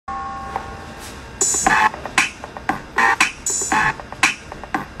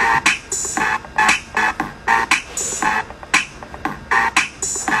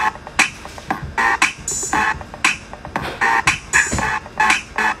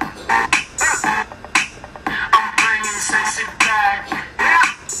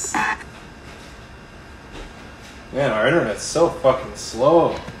so fucking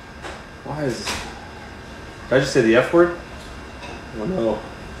slow. Why is... Did I just say the F word? Oh no.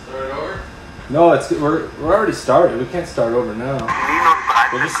 Start it over? No, we're already started. We can't start over now.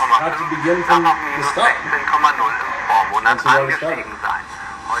 We'll just have to begin from the start. Once we've already started.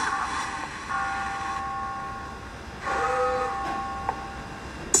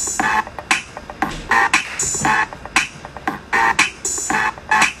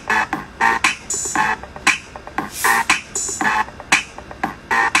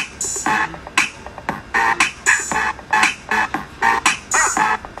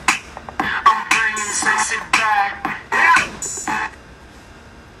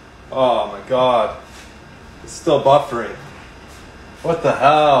 Oh my god. It's still buffering. What the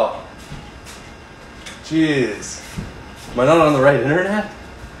hell? Jeez. Am I not on the right internet?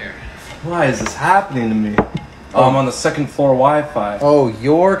 Here. Why is this happening to me? Oh, I'm on the second floor Wi-Fi. Oh,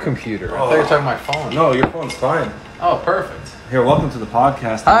 your computer. I thought you were talking my phone. No, your phone's fine. Oh, perfect. Here, welcome to the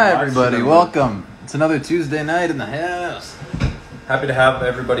podcast. Hi, everybody. Welcome. It's another Tuesday night in the house. Happy to have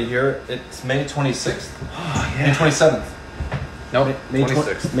everybody here. It's May 26th. Oh, yeah. May 27th. Nope, May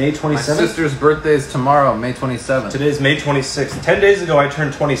 26th. May 27th? My sister's birthday is tomorrow, May 27th. Today's May 26th. 10 days ago, I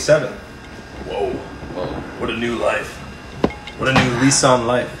turned 27. Whoa. What a new life. What a new lease on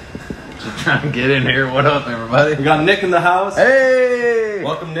life. Just trying to get in here. What up, everybody? We got Nick in the house. Hey!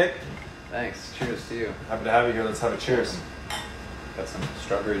 Welcome, Nick. Thanks. Cheers to you. Happy to have you here. Let's have a cheers. Got some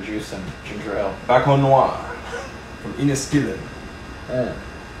strawberry juice and ginger ale. Baco Noir from Inniskillen. Yeah.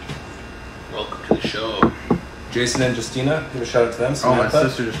 Welcome to the show. Jason and Justina, give a shout out to them. Oh, my Sammantha.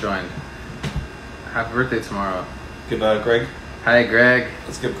 sister just joined. Happy birthday tomorrow. Give Greg. Hi, Greg.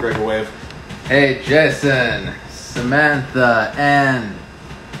 Let's give Greg a wave. Hey, Jason, Sammantha, and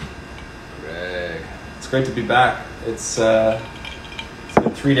Greg. It's great to be back. It's been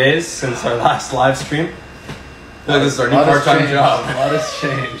 3 days since our last live stream. I feel like this is our new part-time job. A lot has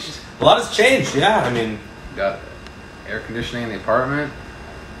changed. A lot has changed, yeah. I mean, Got air conditioning in the apartment.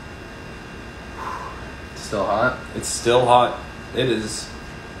 Still hot. it's still hot. It is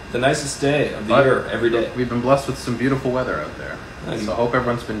the nicest day of the But year every day. We've been blessed with some beautiful weather out there. Nice. So I hope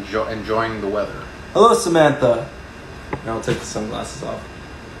everyone's been enjoying the weather. Hello, Sammantha. Now I'll take the sunglasses off.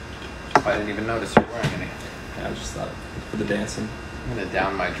 I didn't even notice you were wearing any. Yeah, I just thought for the dancing. I'm going to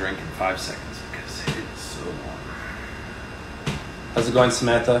down my drink in 5 seconds because it is so warm. How's it going,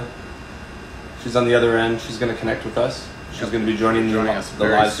 Samantha? She's on the other end. She's going to connect with us. She's going to be joining us the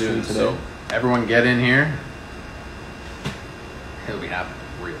very live soon. stream today. So everyone get in here. It'll be happening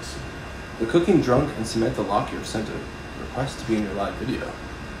real soon. The Cooking Drunk and Samantha Lockyer sent a request to be in your live video.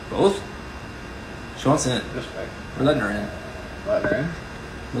 Both? She wants in. Respect. We're letting her in. Let her in.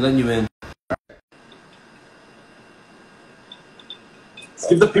 We're letting you in. Let's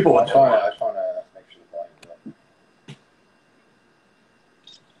give the people what they want. I just want to make sure the volume's up.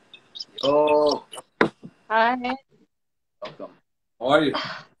 Yo. Hi, Welcome. How are you?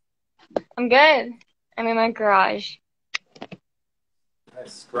 I'm good. I'm in my garage.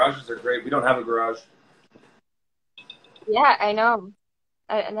 Nice. Garages are great. We don't have a garage. Yeah, I know.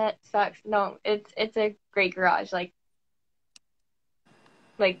 And that sucks. No, it's a great garage. Like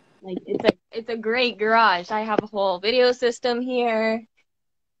it's a great garage. I have a whole video system here.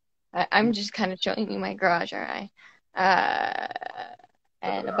 I'm just kind of showing you my garage, aren't I?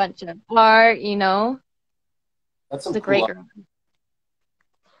 And a bunch of art, you know. That's some It's a cool great art.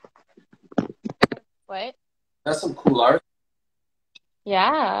 garage. What? That's some cool art.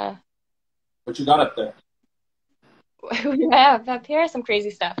 Yeah. What you got up there? We have up here some crazy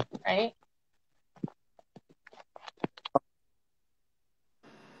stuff, right?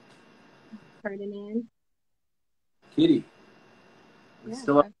 Ferdinand. Kitty. Yeah.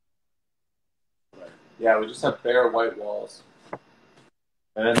 Still up. Yeah, we just have bare white walls.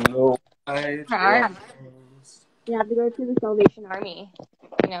 And no white walls. You have to go to the Salvation Army,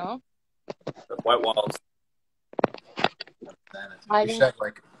 you know? The white walls. You should have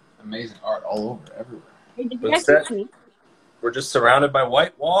like amazing art all over, everywhere. Hey, did you What's guys that? see? We're just surrounded by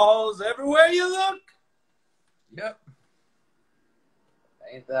white walls everywhere you look. Yep.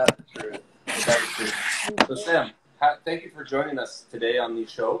 Ain't that the truth? That's the truth. So Sam, thank you for joining us today on the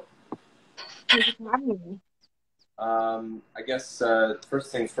show. Thank you for having me. I guess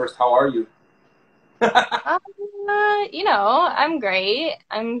first things first, how are you? You know, I'm great.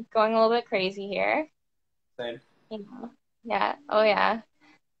 I'm going a little bit crazy here. Same. You know, yeah. Oh yeah,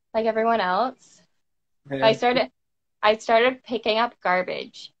 like everyone else. Yeah. I started picking up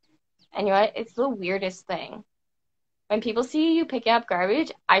garbage, and you know what? It's the weirdest thing. When people see you picking up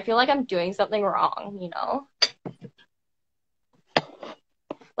garbage, I feel like I'm doing something wrong. You know,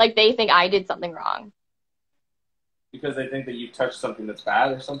 like they think I did something wrong. Because they think that you touched something that's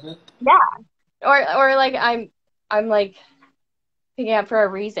bad or something? Yeah. Or like I'm like picking up for a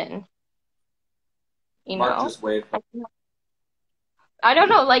reason. You Mark know? just waved. I don't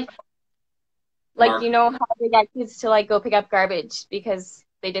know, like Mark. you know how they get kids to like go pick up garbage because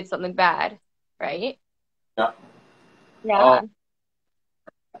they did something bad, right? Yeah. Yeah. Oh.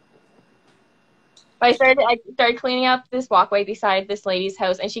 But I started cleaning up this walkway beside this lady's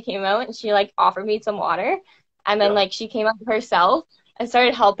house, and she came out and she like offered me some water, and then Yeah. like she came up herself and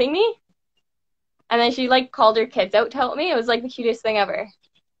started helping me, and then she like called her kids out to help me. It was like the cutest thing ever.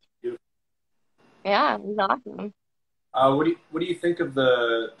 Beautiful. Yeah, it was awesome. What do you think of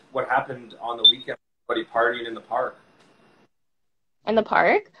what happened on the weekend? Everybody partying in the park. In the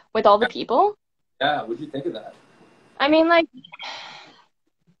park with all the Yeah. people. Yeah. What do you think of that? I mean, like,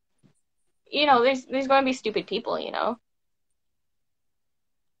 you know, there's going to be stupid people, you know,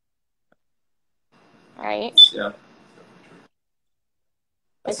 right? Yeah.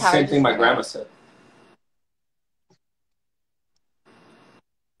 That's Like the how same I thing just my went grandma out. said.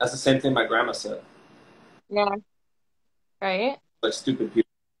 That's the same thing my grandma said. Yeah, right. Like stupid people.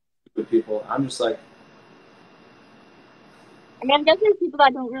 Stupid people. I'm just like, I mean, I guess there's people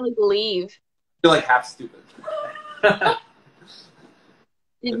that don't really believe. I feel like half stupid. Did I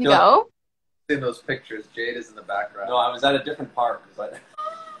you feel like, go? In those pictures, Jade is in the background. no, I was at a different park.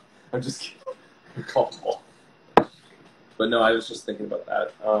 I'm just kidding. Culpable. But no, I was just thinking about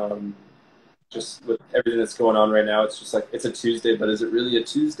that. Just with everything that's going on right now, it's just like it's a Tuesday, but is it really a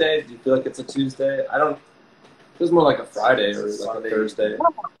Tuesday? Do you feel like it's a Tuesday? I don't. It feels more like a Friday or like a Thursday.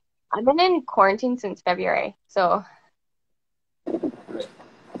 I've been in quarantine since February, so Right.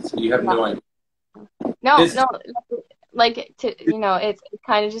 So you have no idea. no, like you know, it's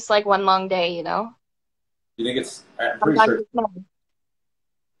kind of just like one long day, you know. You think it's? I'm pretty Sometimes sure it's not.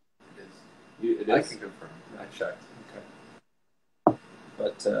 It is. it I is. can confirm. I checked. Okay.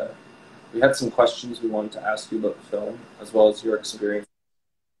 But we had some questions we wanted to ask you about the film, as well as your experience.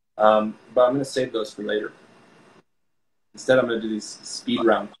 But I'm going to save those for later. Instead, I'm going to do these speed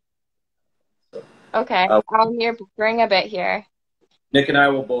rounds. So, Okay, you're buffering a bit here. Nick and I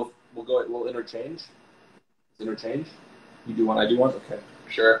we'll interchange. Interchange. You do one, I do one. Okay.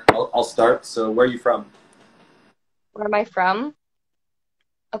 Sure. I'll start. So, where are you from? Where am I from?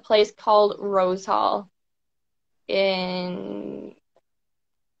 A place called Rose Hall in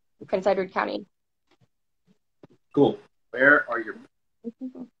Prince Edward County. Cool. Where are your...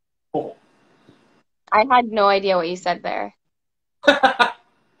 Oh. I had no idea what you said there.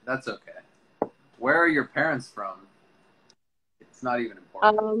 That's okay. Where are your parents from? It's not even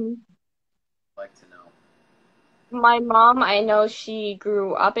important. I'd like to know. My mom, I know she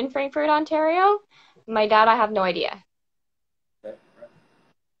grew up in Frankfurt, Ontario. My dad, I have no idea. Okay.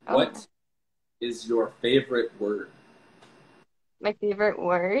 Oh. What is your favorite word? My favorite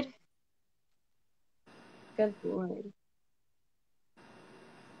word? Good word.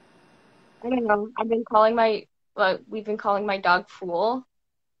 I don't know. We've been calling my dog Fool.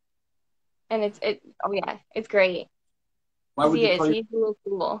 And oh yeah, it's great. Why would you call He's a little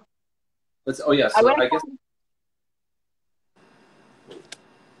fool. Oh yeah, so I guess.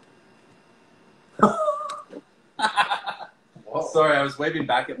 Sorry, I was waving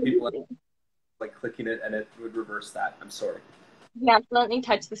back at people, like clicking it, and it would reverse that. I'm sorry. You accidentally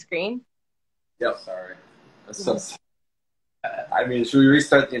touched the screen. Yep. Sorry. I'm so sorry. I mean, should we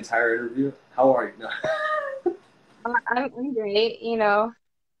restart the entire interview? How are you? No. I'm great. You know,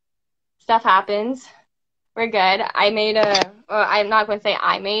 stuff happens. We're good. I'm not going to say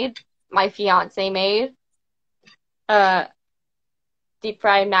I made. My fiance made deep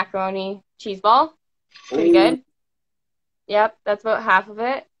fried macaroni cheese ball. Pretty good. Yep, that's about half of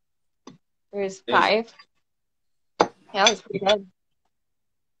it. There's 5. Yeah, it was pretty good.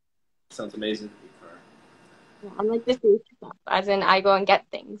 Sounds amazing. I'm like this stuff, as in I go and get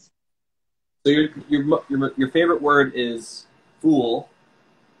things. So your favorite word is fool.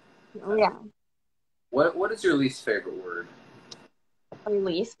 Oh yeah. What is your least favorite word? My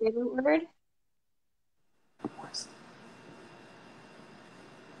least favorite word?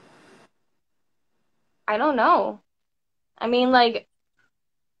 I don't know. I mean, there's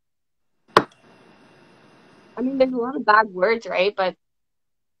a lot of bad words, right? But,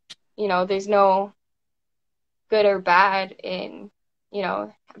 you know, there's no good or bad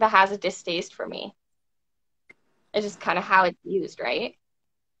that has a distaste for me. It's just kind of how it's used, right?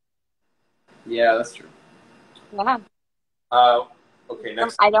 Yeah, that's true. Yeah. Okay,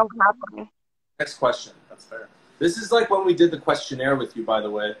 next. I don't have one. Next question. That's fair. This is like when we did the questionnaire with you, by the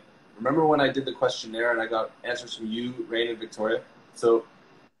way. Remember when I did the questionnaire and I got answers from you, Rain, and Victoria? So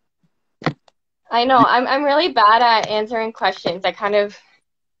I know. I'm really bad at answering questions. I kind of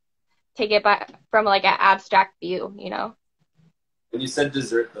take it back from like an abstract view, you know? When you said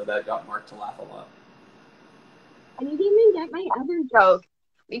dessert, though, that got Mark to laugh a lot. And you didn't even get my other joke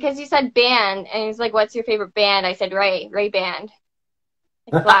because you said band, and he's like, "What's your favorite band?" I said Ray Band,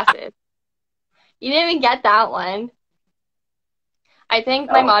 like glasses. You didn't even get that one. I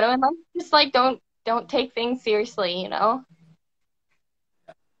think my motto in life is just like don't take things seriously, you know?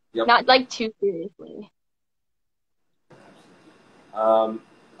 Yep. Not like too seriously.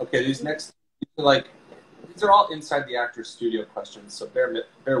 Okay, these are all inside the actor's studio questions, so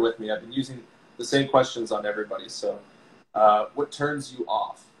bear with me. I've been using the same questions on everybody. So, what turns you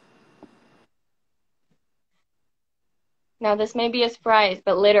off? Now this may be a surprise,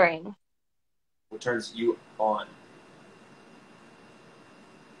 but littering. What turns you on?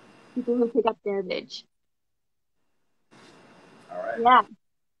 People who pick up garbage. All right. Yeah.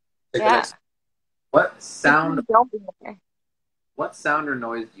 Take yeah. What sound or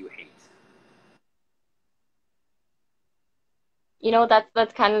noise do you hate? You know,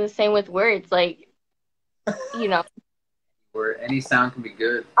 that's kind of the same with words, like, you know. Where any sound can be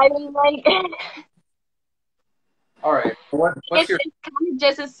good. I mean, like. All right. It's kind of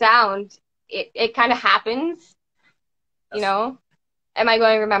just a sound. It kind of happens, you know. Am I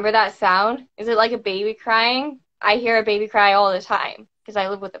going to remember that sound? Is it like a baby crying? I hear a baby cry all the time because I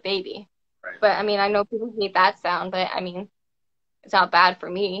live with a baby. Right. But I mean, I know people hate that sound, but I mean, it's not bad for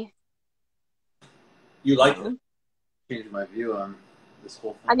me. You like it? Changed my view on this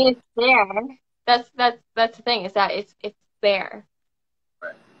whole thing. I mean, it's there. That's the thing, is that it's there.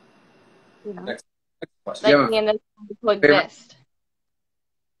 Right. You know? Next question. Like me and this coexist.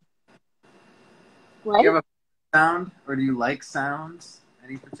 What? Do you have a sound, or do you like sounds?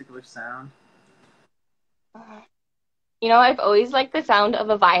 Any particular sound? You know, I've always liked the sound of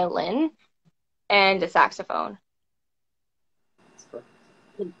a violin and a saxophone.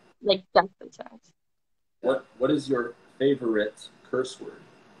 Like definitely sounds. What is your favorite curse word?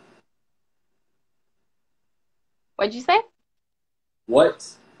 What'd you say? What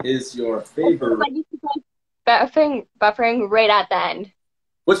is your favorite? Buffering right at the end.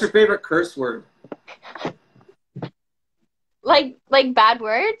 What's your favorite curse word? Like bad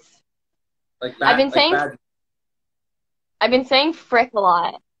words? Like bad. I've been saying frick a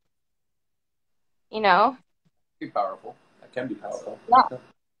lot. You know? Be powerful. That can be powerful. Yeah.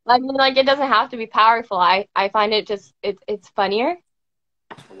 I mean, like, it doesn't have to be powerful. I find it just it's funnier.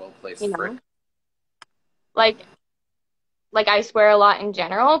 A well-placed frick. Like I swear a lot in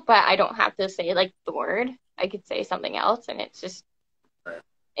general, but I don't have to say like the word. I could say something else, and it's just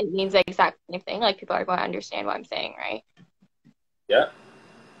it means the exact same thing. Like, people are going to understand what I'm saying, right? Yeah.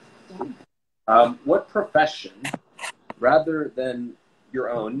 What profession, rather than your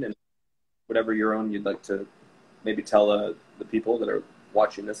own, and whatever your own you'd like to maybe tell the people that are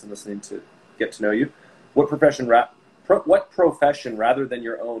watching this and listening to get to know you, what profession rather than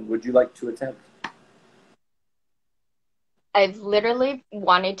your own would you like to attempt? I've literally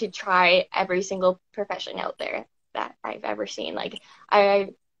wanted to try every single profession out there that I've ever seen. Like,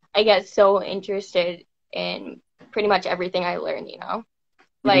 I get so interested in pretty much everything I learned, you know?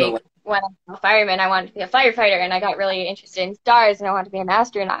 Like, when I was a fireman, I wanted to be a firefighter, and I got really interested in stars, and I wanted to be an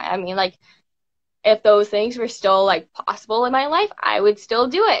astronaut. I mean, like, if those things were still, like, possible in my life, I would still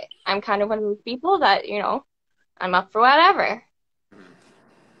do it. I'm kind of one of those people that, you know, I'm up for whatever.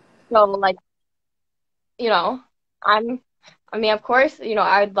 So, like, you know, I mean, of course, you know,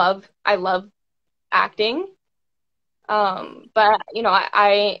 I love acting. But, you know,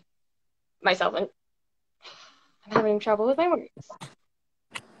 I myself, I'm having trouble with my words.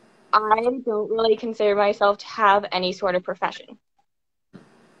 I don't really consider myself to have any sort of profession.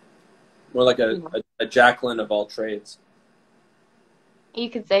 More like a Jacqueline of all trades. You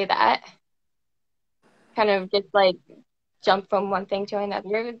could say that. Kind of just like jump from one thing to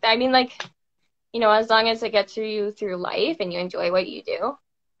another. I mean, like, you know, as long as it gets you through life and you enjoy what you do,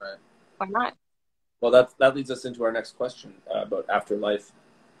 right? Why not? Well, that leads us into our next question about afterlife.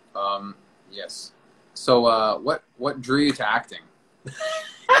 Yes. So, what drew you to acting?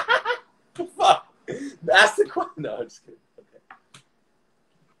 Fuck. Ask the question. No, I'm just kidding. Okay.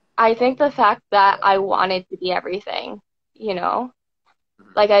 I think the fact that I wanted to be everything, you know?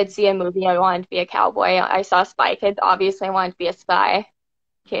 Like, I'd see a movie, I wanted to be a cowboy. I saw Spy Kids, obviously I wanted to be a spy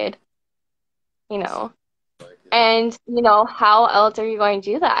kid, you know? And, you know, how else are you going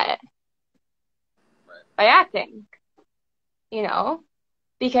to do that? Right. By acting, you know?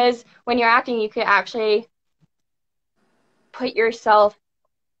 Because when you're acting, you could actually put yourself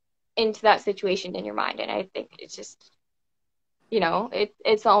into that situation in your mind, and I think it's just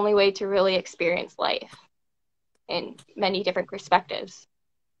it's the only way to really experience life in many different perspectives.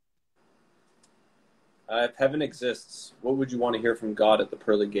 If heaven exists, what would you want to hear from God at the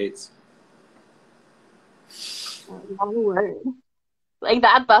pearly gates? One word. Like,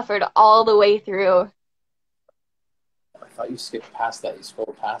 that buffered all the way through. I thought you skipped past that. You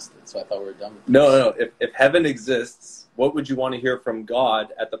scrolled past it, so I thought we were done with this. No. If heaven exists, what would you want to hear from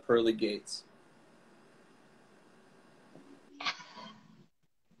God at the pearly gates?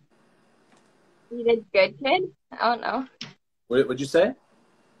 You did good, kid? I don't know. What'd you say?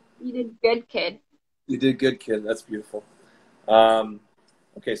 You did good, kid. You did good, kid. That's beautiful.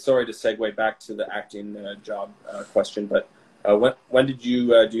 Okay, sorry to segue back to the acting job question, but when did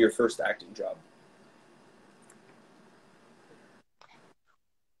you do your first acting job?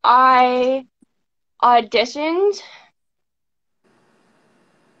 I auditioned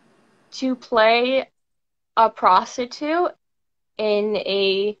to play a prostitute in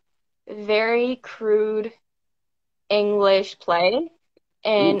a very crude English play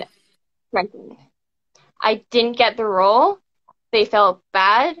in Preston. I didn't get the role. They felt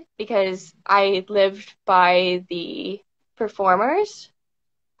bad because I lived by the performers.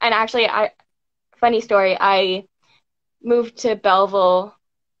 And actually, funny story, I moved to Belleville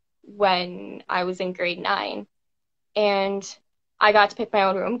when I was in grade 9. And I got to pick my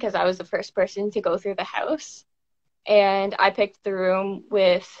own room because I was the first person to go through the house. And I picked the room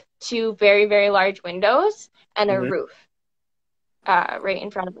with 2 very, very large windows and a roof right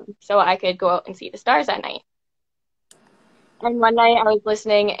in front of them, so I could go out and see the stars at night. And one night I was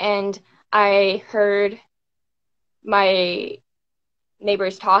listening and I heard my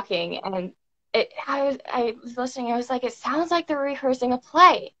neighbors talking, and I was listening. I was like, it sounds like they're rehearsing a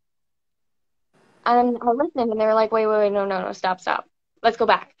play. And I listened, and they were like, wait, no, stop. Let's go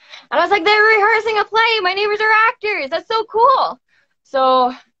back. And I was like, they're rehearsing a play. My neighbors are actors. That's so cool.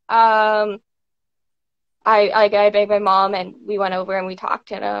 So I begged my mom, and we went over and we talked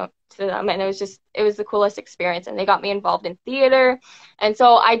to them, and it was the coolest experience. And they got me involved in theater. And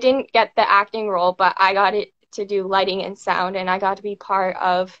so I didn't get the acting role, but I got it to do lighting and sound, and I got to be part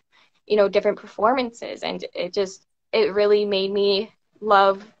of, different performances. And it really made me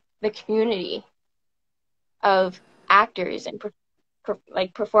love the community of actors and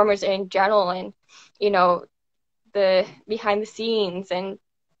like performers in general, and the behind the scenes. And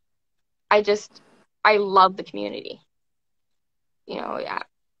I love the community. Yeah.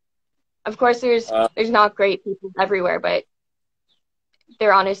 Of course, there's not great people everywhere, but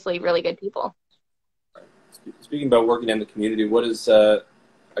they're honestly really good people. Speaking about working in the community, what is, I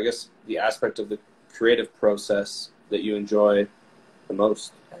guess, the aspect of the creative process that you enjoy the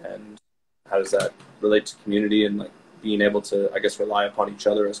most, and how does that relate to community and like being able to, I guess, rely upon each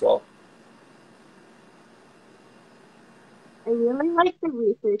other as well? I really like the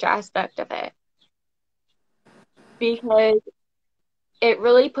research aspect of it, because it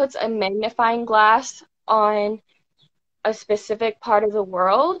really puts a magnifying glass on a specific part of the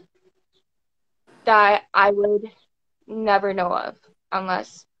world that I would never know of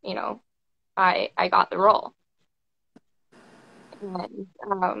unless, I got the role. And,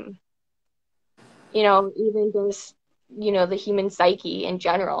 even just, the human psyche in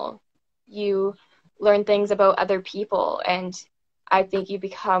general, you learn things about other people, and I think you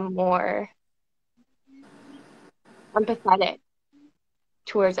become more empathetic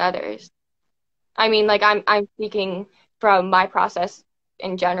towards others. I mean, like, I'm speaking from my process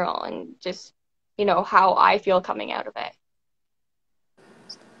in general, and just, how I feel coming out of it.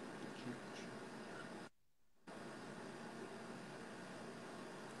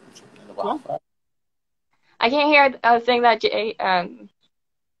 Wildfire. I can't hear a thing that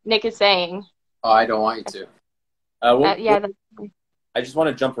Nick is saying. Oh, I don't want you to. I just want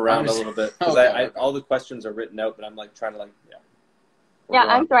to jump around a little bit, because okay. All the questions are written out, but I'm like trying to Yeah,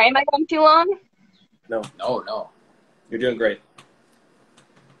 I'm sorry. Am I going too long? No. You're doing great.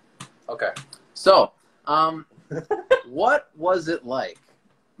 Okay. So, what was it like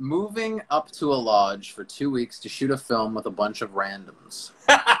moving up to a lodge for 2 weeks to shoot a film with a bunch of randoms?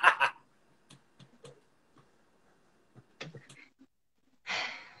 I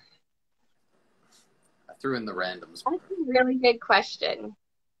threw in the randoms. That's a really good question.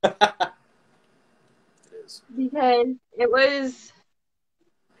 It is. Because it was,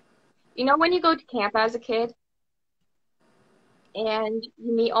 when you go to camp as a kid and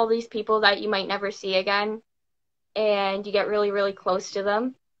you meet all these people that you might never see again, and you get really, really close to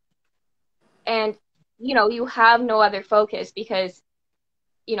them, and, you have no other focus because,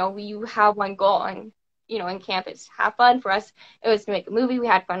 you have one goal, and, in camp it's have fun. For us, it was to make a movie. We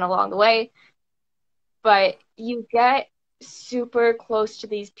had fun along the way. But you get super close to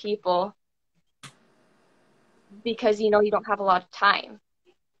these people because, you know, you don't have a lot of time.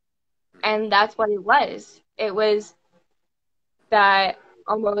 And that's what it was. It was that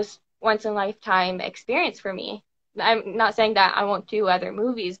almost once in a lifetime experience for me. I'm not saying that I won't do other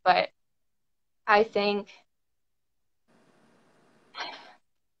movies, but I think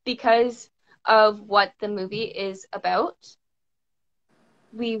because of what the movie is about,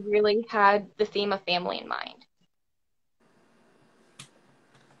 we really had the theme of family in mind.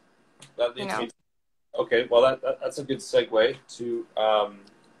 That leads me to, okay, well, that's a good segue to,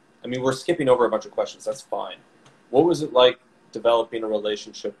 I mean, we're skipping over a bunch of questions. That's fine. What was it like developing a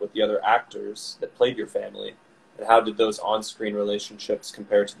relationship with the other actors that played your family? And how did those on-screen relationships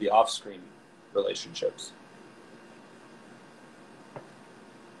compare to the off-screen relationships?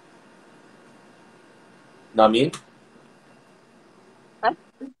 Namin?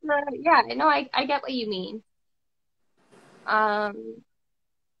 Yeah, no, I get what you mean.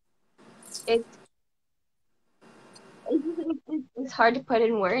 It's hard to put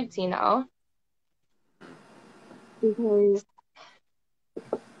in words, you know, because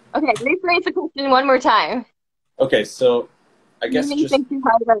okay, rephrase the question one more time. Okay, so I guess you think too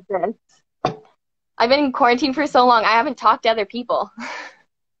hard about this. I've been in quarantine for so long, I haven't talked to other people.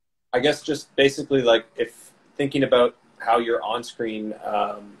 I guess just basically like if thinking about how you're on screen,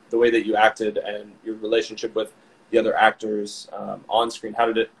 the way that you acted and your relationship with the other actors on screen, how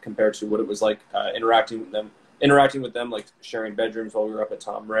did it compare to what it was like interacting with them, like sharing bedrooms while we were up at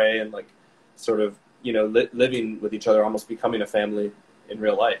Tom Ray and like sort of, you know, living with each other, almost becoming a family in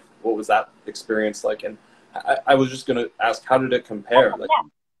real life? What was that experience like? And I was just going to ask, how did it compare? Like,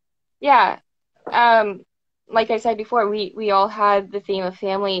 yeah. Like I said before, we all had the theme of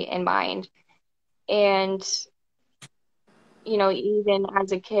family in mind. And, you know, even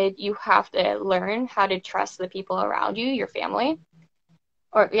as a kid, you have to learn how to trust the people around you, your family.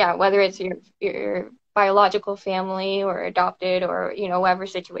 Or, yeah, whether it's your biological family or adopted or, you know, whatever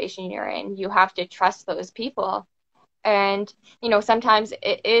situation you're in, you have to trust those people. And, you know, sometimes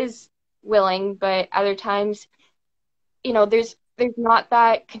it is willing, but other times, you know, there's not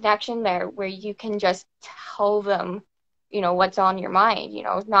that connection there where you can just tell them, you know, what's on your mind. You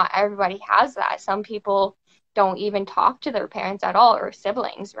know, not everybody has that. Some people don't even talk to their parents at all or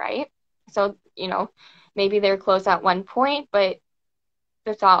siblings, right? So, you know, maybe they're close at one point, but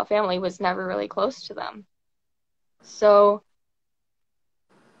their thought family was never really close to them. So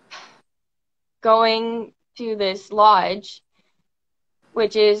going to this lodge,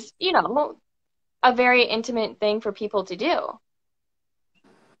 which is, you know, a very intimate thing for people to do.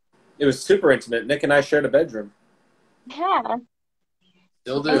 it was super intimate. Nick and I shared a bedroom. Yeah.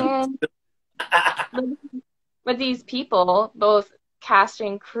 Still do. And with these people, both cast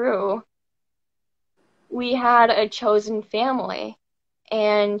and crew, we had a chosen family.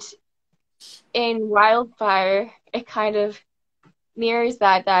 And in Wildfire, it kind of mirrors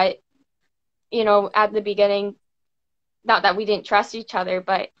that, you know, at the beginning, not that we didn't trust each other,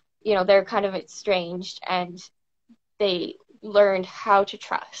 but, you know, they're kind of estranged and they learned how to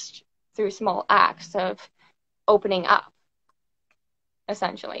trust through small acts of opening up,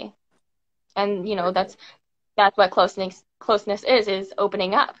 essentially. And, you know, that's what closeness is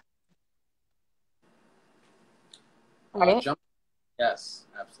opening up. Right? Yes,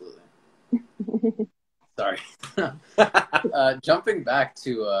 absolutely. Sorry. Jumping back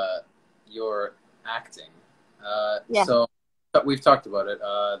to your acting. Yeah. So we've talked about it.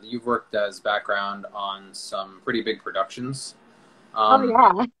 You've worked as background on some pretty big productions. Oh,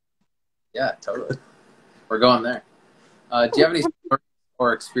 yeah. Yeah, totally. We're going there. Do you have any stories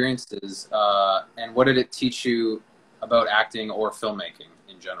or experiences, and what did it teach you about acting or filmmaking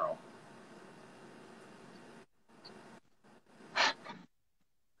in general?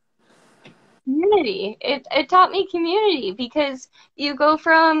 Community. It taught me community because you go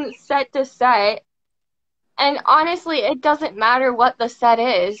from set to set, and honestly, it doesn't matter what the set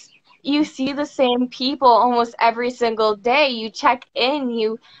is. You see the same people almost every single day. You check in,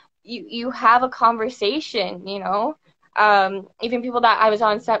 you have a conversation, you know. Even people that I was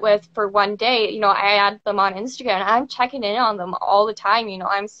on set with for one day, you know, I add them on Instagram and I'm checking in on them all the time. You know,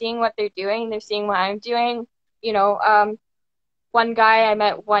 I'm seeing what they're doing, they're seeing what I'm doing. You know, one guy I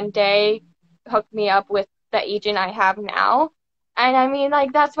met one day hooked me up with the agent I have now. And I mean,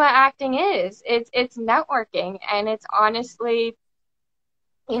 like, that's what acting is. It's networking, and it's honestly,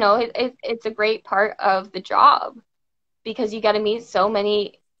 you know, it's a great part of the job because you got to meet so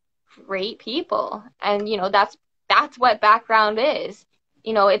many great people. And, you know, that's what background is.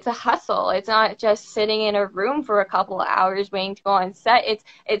 You know, it's a hustle. It's not just sitting in a room for a couple of hours waiting to go on set.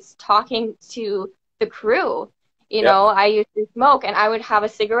 It's talking to the crew. You Yeah. know, I used to smoke, and I would have a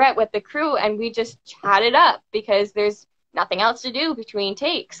cigarette with the crew, and we just chat it up because there's nothing else to do between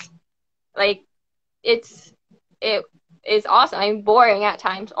takes. Like, it is awesome. I mean, boring at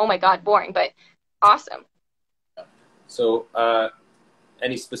times. Oh my God, boring, but awesome. So,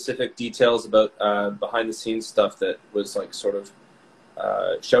 any specific details about behind the scenes stuff that was like sort of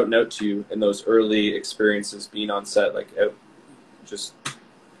shouting out to you in those early experiences being on set, like just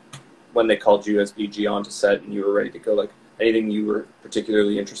when they called you as BG onto set and you were ready to go, like anything you were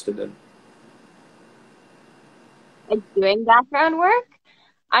particularly interested in? Like doing background work.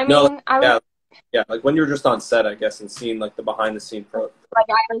 I No, mean, I was yeah, like when you were just on set, I guess, and seeing like the behind the scene pro. like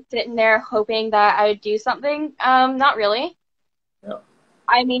I was sitting there hoping that I would do something. Not really. Yeah.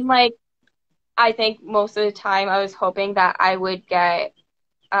 I mean, like, I think most of the time I was hoping that I would get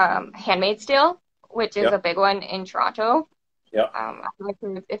Handmaid's Tale, which is Yep. a big one in Toronto. Yeah. I'm not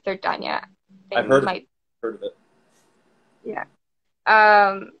sure if they're done yet. I've heard of it. Yeah.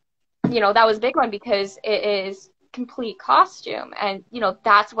 You know, that was a big one because it is complete costume, and you know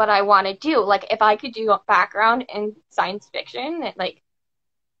that's what I want to do. Like, if I could do a background in science fiction, like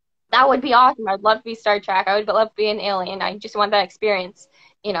that would be awesome. I'd love to be Star Trek. I would love to be an alien. I just want that experience.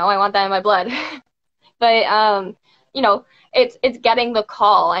 You know, I want that in my blood. But you know, it's getting the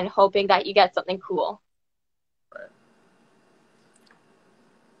call and hoping that you get something cool. Right.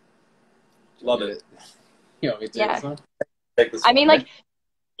 Love it. You know, it's Yeah. Take this I one, mean, right? like,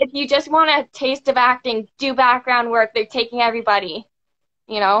 if you just want a taste of acting, do background work. They're taking everybody.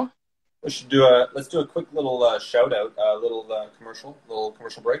 You know. Let's do a quick little shout out, little commercial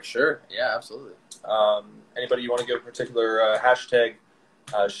break. Sure. Yeah, absolutely. Anybody you want to give a particular hashtag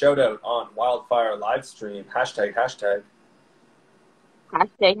shout out on Wildfire live stream? Hashtag. Hashtag.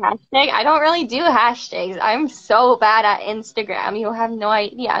 I don't really do hashtags. I'm so bad at Instagram. You have no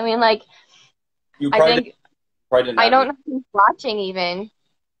idea. I mean, like, You I probably think didn't I have don't it. know who's watching even.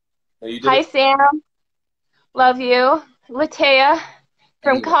 No, you did Hi, it. Sam. Love you. Latea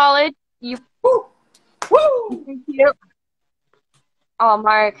from Anyway. college. You. Woo! Woo! Thank you. Oh,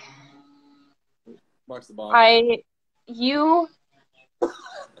 Mark. Mark's the bomb. You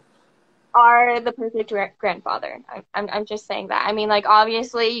are the perfect grandfather. I'm just saying that. I mean, like,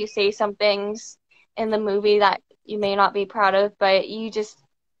 obviously you say some things in the movie that you may not be proud of, but you just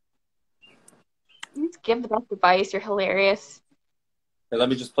give the best advice. You're hilarious. Hey, let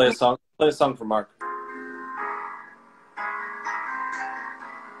me just play a song. Play a song for Mark.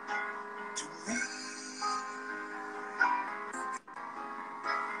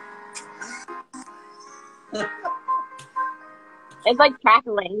 It's like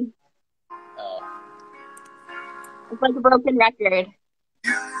crackling. Oh. It's like a broken record.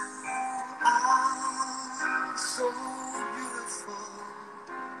 So beautiful.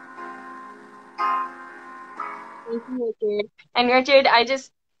 Thank you, Richard. And Richard, I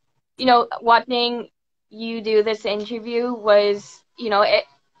just, you know, watching you do this interview was, you know, it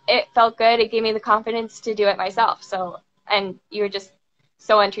felt good. It gave me the confidence to do it myself. So, and you were just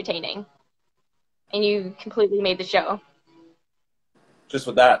so entertaining. And you completely made the show. Just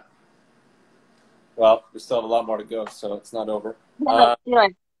with that. Well, we still have a lot more to go, so it's not over. Yeah, let's do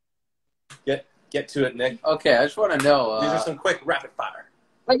it. Get to it, Nick. Okay, I just want to know. These are some quick rapid fire.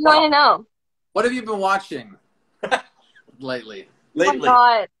 What do you want to know? What have you been watching lately? Oh, Lately,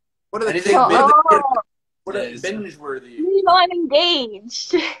 God. What are the Anything things? big? What It are is. binge worthy? You know I'm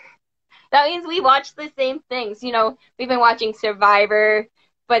engaged. That means we watch the same things. You know, we've been watching Survivor,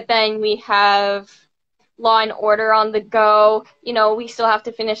 but then we have Law and Order on the go. You know, we still have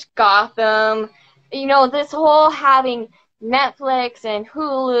to finish Gotham. You know, this whole having Netflix and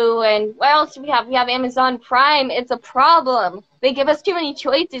Hulu and what else do we have? We have Amazon Prime. It's a problem. They give us too many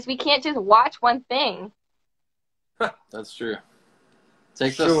choices. We can't just watch one thing. That's true.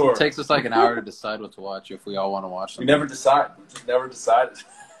 Takes Sure. us like an hour to decide what to watch if we all want to watch We them. never decide. We just never decided.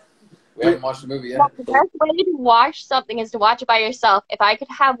 We haven't watched the movie yet. The best way to watch something is to watch it by yourself. If I could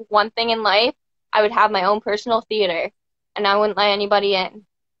have one thing in life, I would have my own personal theater, and I wouldn't let anybody in.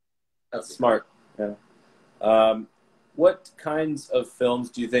 That's smart. Yeah. What kinds of films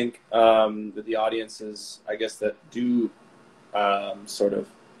do you think that the audiences, I guess, that do sort of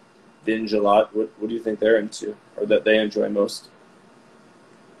binge a lot, what do you think they're into or that they enjoy most?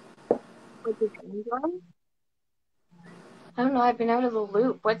 What's your name on? I don't know. I've been out of the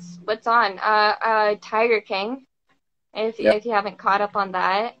loop. What's on? Tiger King. If you haven't caught up on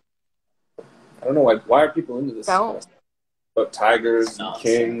that. I don't know why are people into this Don't. stuff about tigers and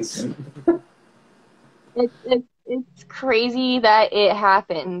Nonsense. kings. It's crazy that it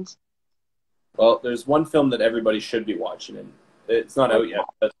happened. Well, there's one film that everybody should be watching, and it's not out yet,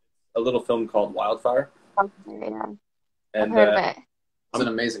 but a little film called Wildfire. Yeah, I've And heard of it. It's an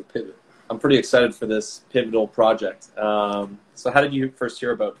amazing pivot. I'm pretty excited for this pivotal project. So how did you first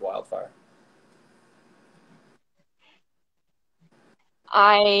hear about Wildfire?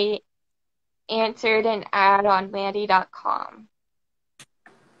 I answered an ad on Mandy.com.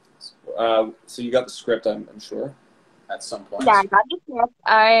 So you got the script, I'm sure. At some point. Yeah, I got the script.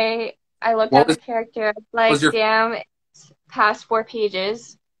 I looked at the character. I was like, damn, it's past 4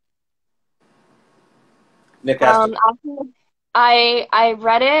 pages. Nick asked I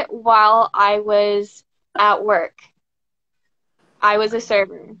read it while I was at work. I was a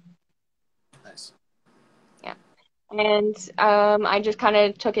server. Nice. Yeah. And I just kind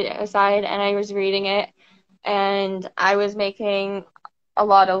of took it aside and I was reading it and I was making a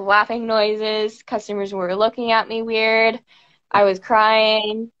lot of laughing noises. Customers were looking at me weird. I was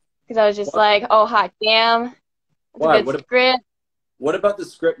crying because I was just like, oh, hot damn. It's Why? a good script. What about the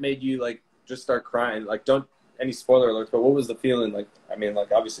script made you like just start crying? Like, don't any spoiler alerts, but what was the feeling like? I mean,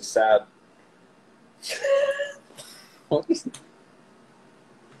 like obviously sad.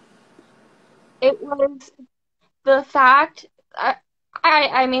 It was the fact,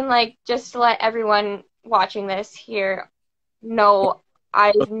 I mean, like, just to let everyone watching this here know,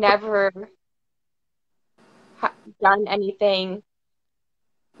 I've never done anything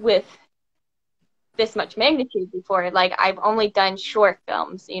with this much magnitude before. Like, I've only done short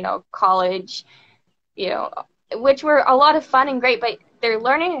films, college, which were a lot of fun and great, but they're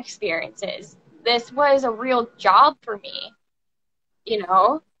learning experiences. This was a real job for me,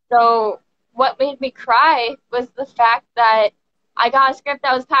 So what made me cry was the fact that I got a script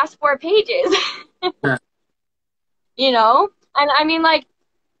that was past 4 pages. And I mean, like,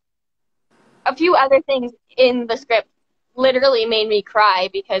 a few other things in the script literally made me cry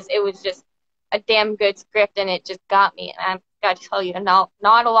because it was just a damn good script and it just got me. And I've got to tell you, not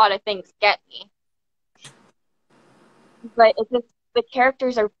a lot of things get me. But it's just, the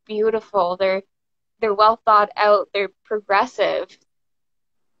characters are beautiful. They're well thought out. They're progressive.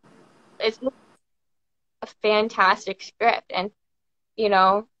 It's just a fantastic script. And,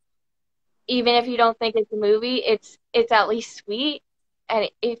 even if you don't think it's a movie, it's at least sweet. And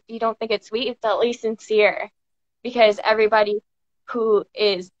if you don't think it's sweet, it's at least sincere. Because everybody who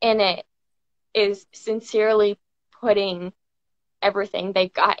is in it is sincerely putting everything they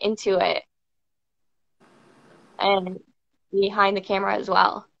got into it. And behind the camera as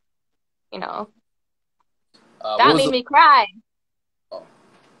well. That made me cry.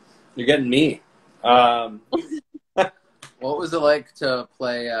 You're getting me. What was it like to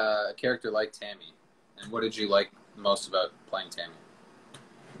play a character like Tammy? And what did you like most about playing Tammy?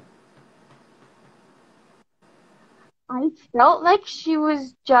 I felt like she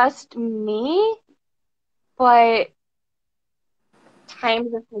was just me, but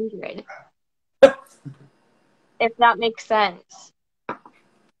times 100. If that makes sense.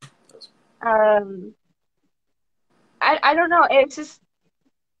 I don't know. It's just,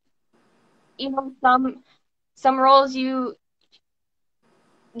 some roles you're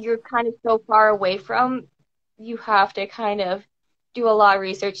kind of so far away from, you have to kind of do a lot of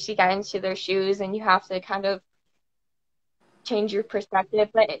research to get into their shoes, and you have to kind of change your perspective.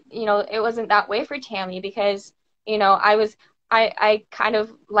 But it wasn't that way for Tammy because I kind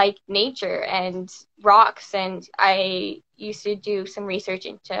of like nature and rocks, and I used to do some research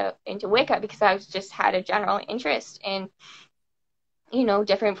into Wicca because I was just had a general interest in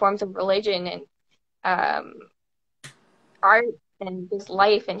different forms of religion and art and just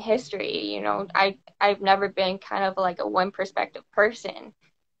life and history. I've never been kind of like a one perspective person.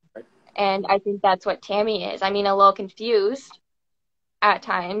 And I think that's what Tammy is. I mean, a little confused at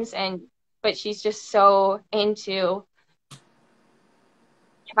times, but she's just so into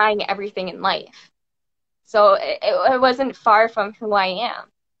trying everything in life. So it wasn't far from who I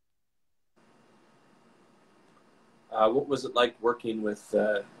am. What was it like working with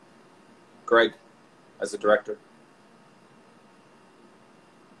Greg as a director?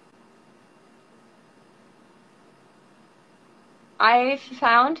 I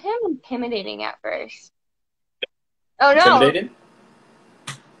found him intimidating at first. Oh no! Intimidating?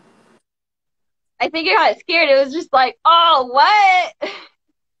 I think I got scared. It was just like, oh, what?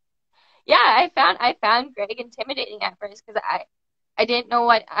 Yeah, I found Greg intimidating at first because I didn't know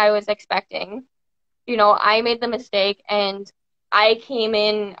what I was expecting. I made the mistake and I came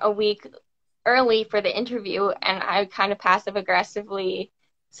in a week early for the interview and I kind of passive aggressively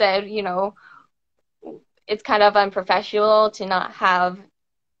said, it's kind of unprofessional to not have,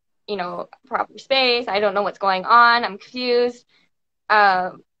 proper space. I don't know what's going on. I'm confused.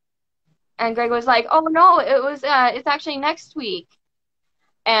 And Greg was like, oh no, it's actually next week.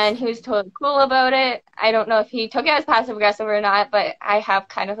 and he was totally cool about it. I don't know if he took it as passive aggressive or not, but I have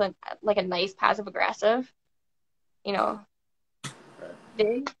kind of like a nice passive aggressive, you know,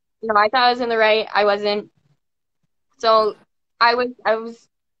 thing. You know, I thought I was in the right. I wasn't. So I was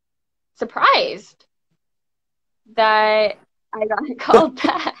surprised that I got called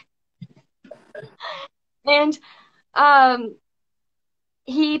back. And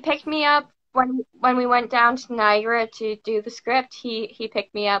he picked me up when we went down to Niagara to do the script. He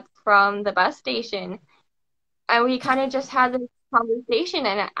picked me up from the bus station, and we kind of just had this conversation.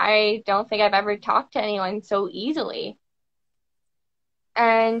 And I don't think I've ever talked to anyone so easily.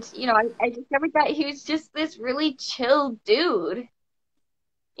 And you know, I discovered that he was just this really chill dude.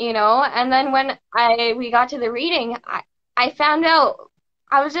 You know, and then when we got to the reading, I found out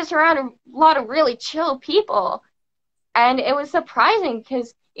I was just around a lot of really chill people. And it was surprising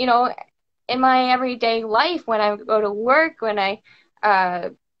because, you know, in my everyday life, when I go to work, when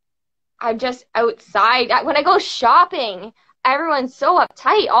I'm just outside, when I go shopping, everyone's so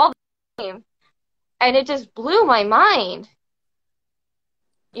uptight all the time. And it just blew my mind.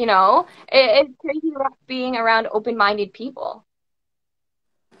 You know, it's crazy being around open-minded people.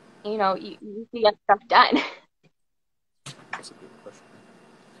 You know, you get stuff done. That's a good question.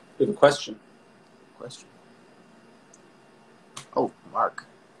 We have a question. Oh, Mark.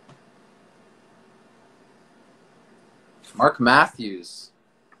 Mark Matthews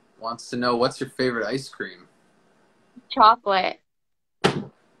wants to know, what's your favorite ice cream? Chocolate.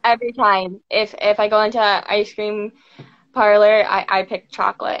 Every time. If I go into an ice cream parlor, I pick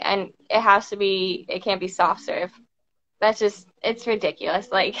chocolate. And it can't be soft serve. That's just, it's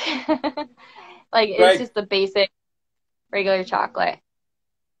ridiculous. Like, like it's just the basic regular chocolate.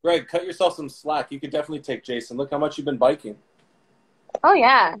 Greg, cut yourself some slack. You could definitely take Jason. Look how much you've been biking. Oh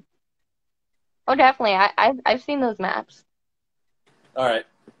yeah. Oh definitely. I've seen those maps. All right.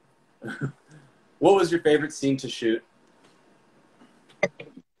 What was your favorite scene to shoot?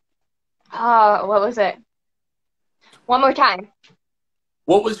 Oh, what was it? One more time.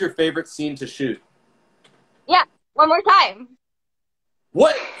 What was your favorite scene to shoot? Yeah, one more time.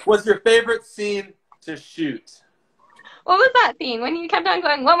 What was your favorite scene to shoot? What was that scene when you kept on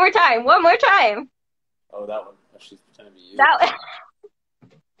going, one more time, one more time? Oh, that one. Oh, she's pretending to be you. That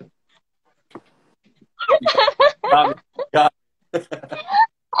God.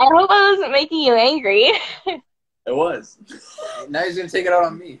 I hope I wasn't making you angry. It was. Now he's going to take it out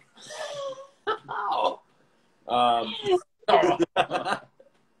on me.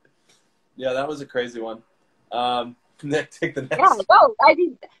 Yeah, that was a crazy one. Nick, take the next. Yeah, no, I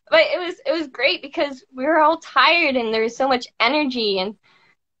did, but it was great because we were all tired and there was so much energy, and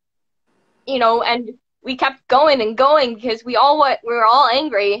you know, and we kept going and going because we were all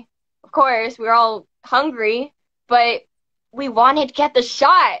angry. Of course, we were all hungry, but we wanted to get the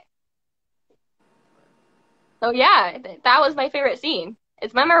shot. So yeah, that was my favorite scene.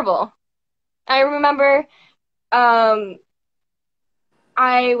 It's memorable. I remember I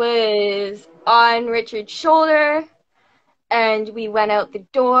was on Richard's shoulder, and we went out the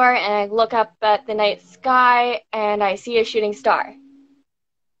door, and I look up at the night sky, and I see a shooting star.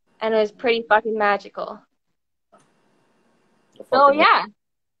 And it was pretty fucking magical. Oh yeah.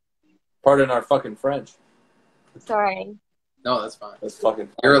 Pardon our fucking French. Sorry. No, that's fine. That's fucking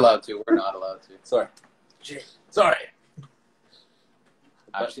fine. You're allowed to. We're not allowed to. Sorry. Sorry.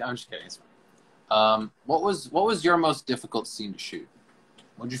 Actually, I'm just kidding. It's fine. What was your most difficult scene to shoot?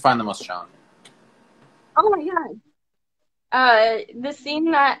 What did you find the most challenging? Oh my god. The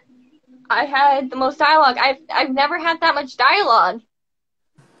scene that I had the most dialogue. I've never had that much dialogue.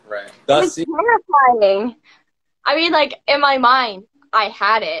 Right. It was terrifying. I mean, like, in my mind, I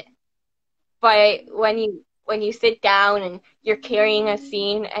had it. But when you sit down and you're carrying a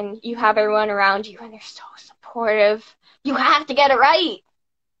scene and you have everyone around you and they're so supportive, you have to get it right.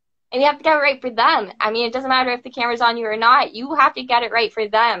 And you have to get it right for them. I mean, it doesn't matter if the camera's on you or not. You have to get it right for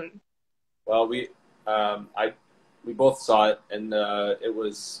them. Well, we both saw it, and it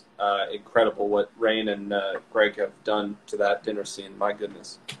was incredible what Rain and Greg have done to that dinner scene. My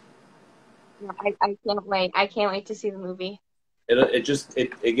goodness. Yeah, I can't wait. I can't wait to see the movie.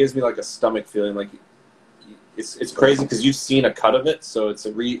 It gives me like a stomach feeling. Like it's crazy because you've seen a cut of it, so it's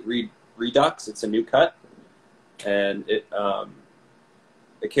a redux. It's a new cut, and it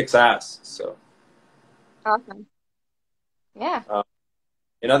kicks ass. So awesome. Yeah.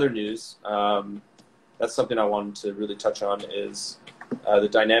 In other news, that's something I wanted to really touch on is the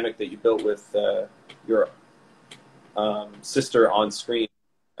dynamic that you built with your sister on screen,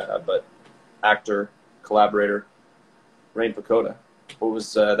 but actor, collaborator, Rain Pakoda. What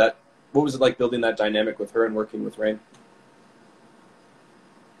was that? What was it like building that dynamic with her and working with Rain?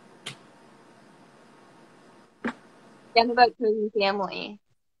 Again, about choosing family.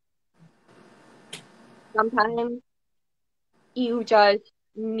 Sometimes you just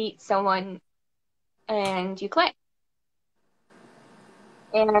meet someone and you click.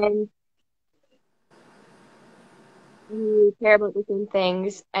 And you care about the same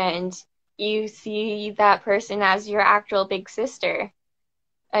things, and you see that person as your actual big sister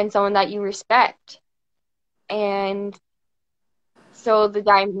and someone that you respect. And so the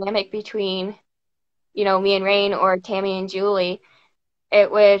dynamic between, me and Rain or Tammy and Julie, it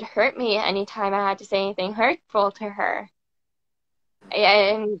would hurt me anytime I had to say anything hurtful to her.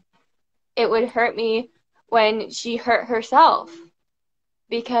 And it would hurt me when she hurt herself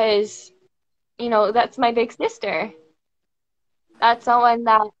because, that's my big sister. That's someone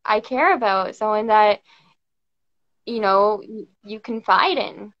that I care about, someone that, you confide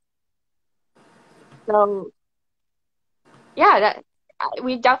in. So, yeah,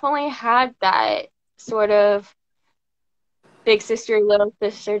 we definitely had that sort of big sister, little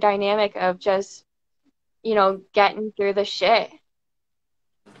sister dynamic of just, getting through the shit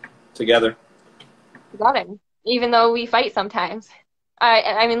Together. together, even though we fight sometimes.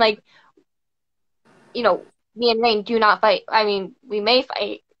 I mean, like, me and Rain do not fight. I mean, we may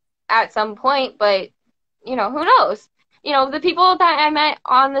fight at some point, but, who knows? The people that I met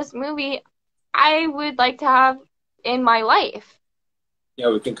on this movie, I would like to have in my life. Yeah,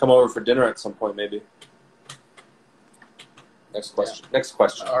 we can come over for dinner at some point, maybe. Next question. Yeah. Next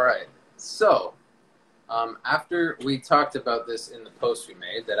question. All right. So, after we talked about this in the post we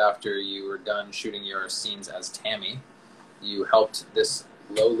made, that after you were done shooting your scenes as Tammy, you helped this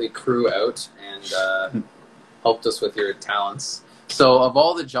lowly crew out and helped us with your talents. So, of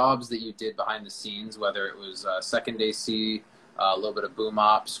all the jobs that you did behind the scenes, whether it was second AC, a little bit of boom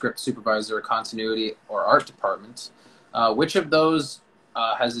op, script supervisor, continuity, or art department, which of those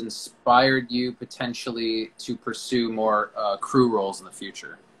has inspired you potentially to pursue more crew roles in the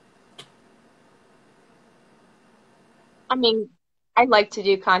future? I mean, I'd like to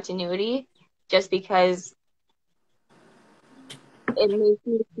do continuity just because it makes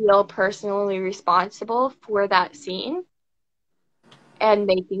me feel personally responsible for that scene and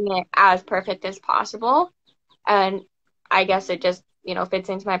making it as perfect as possible. And I guess it just, fits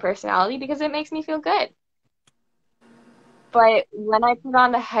into my personality because it makes me feel good. But when I put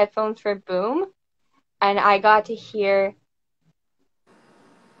on the headphones for Boom and I got to hear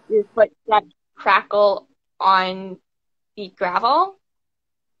your footsteps crackle on the gravel,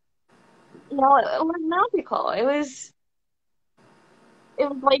 it was magical. It was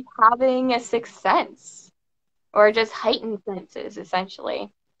like having a sixth sense or just heightened senses,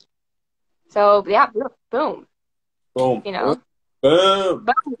 essentially. So, yeah, boom. Boom. Boom. Boom.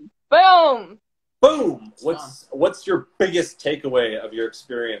 Boom. Boom. What's your biggest takeaway of your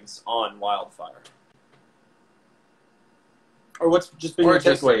experience on Wildfire? Or what's just been your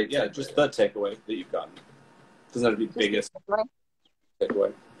takeaway? Yeah, just the takeaway that you've gotten. Doesn't have to be biggest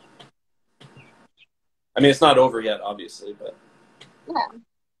takeaway. I mean, it's not over yet, obviously, but yeah,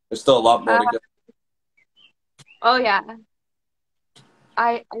 there's still a lot more to go. Oh yeah,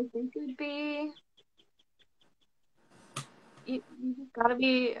 I think it would be you just gotta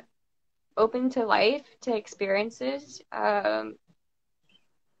be open to life, to experiences.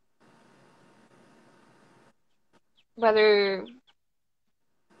 Whether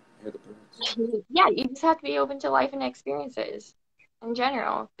yeah, you just have to be open to life and experiences in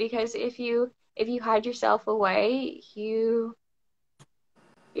general. Because if you hide yourself away, you're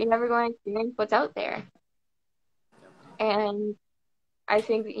never going to experience what's out there. And I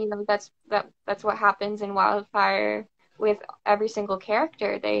think that's what happens in Wildfire with every single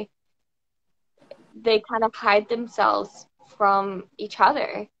character. They kind of hide themselves from each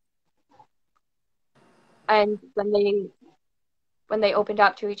other. And when they opened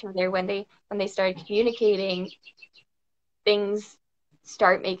up to each other, when they started communicating, things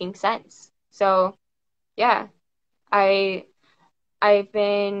start making sense. So, yeah, I've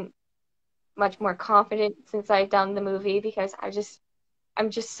been much more confident since I've done the movie because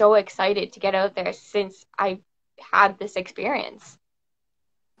I'm just so excited to get out there since I had this experience.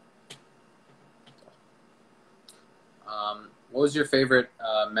 What was your favorite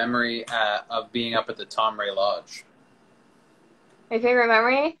memory of being up at the Tom Ray Lodge? My favorite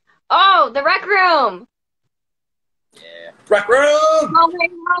memory? Oh, the rec room! Yeah. Rec room! Oh my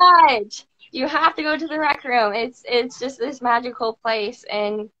gosh! You have to go to the rec room. It's just this magical place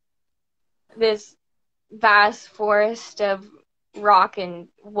and this vast forest of rock and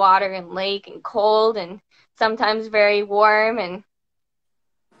water and lake and cold and sometimes very warm and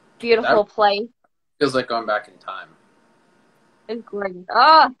beautiful place. Feels like going back in time. It's gorgeous.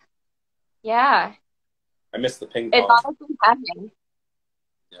 Oh, yeah. I miss the ping It's pong. honestly happening.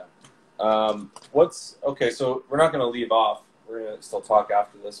 Okay, so we're not going to leave off. We're going to still talk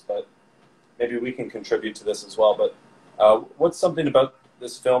after this, but maybe we can contribute to this as well. But what's something about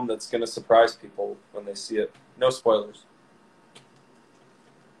this film that's going to surprise people when they see it? No spoilers.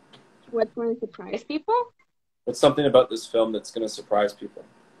 What's going to surprise people? What's something about this film that's going to surprise people?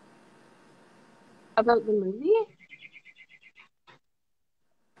 About the movie?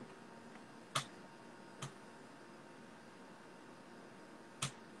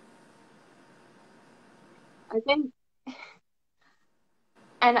 I think,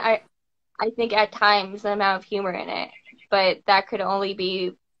 and I think at times the amount of humor in it, but that could only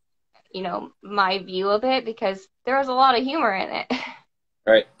be, my view of it because there was a lot of humor in it.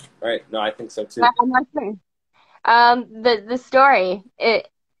 Right. No, I think so too. I'm not sure. The story, it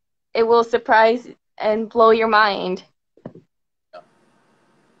will surprise and blow your mind.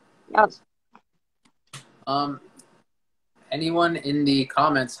 Yep. Anyone in the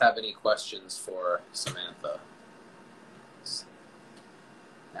comments have any questions for Sammantha?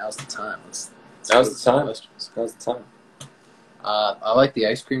 Now's the time. Now's the time. I like the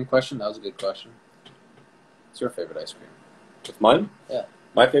ice cream question. That was a good question. What's your favorite ice cream? With mine? Yeah.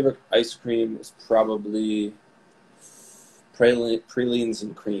 My favorite ice cream is probably pralines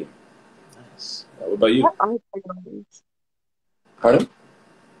and cream. Nice. What about you? What are pralines? Pardon?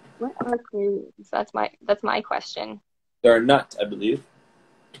 What are pralines? That's my question. They're a nut, I believe.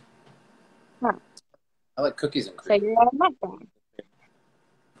 Huh. I like cookies and So cream. you're a nut fan.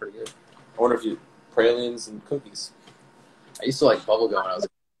 Pretty good. I wonder if you pralines and cookies. I used to like bubblegum when I was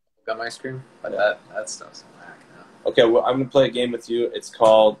bubblegum ice cream, but that stuff's whack now. Okay, well, I'm going to play a game with you. It's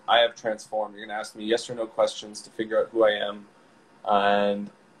called I Have Transformed. You're going to ask me yes or no questions to figure out who I am,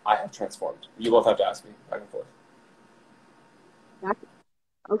 and I have transformed. You both have to ask me back and forth.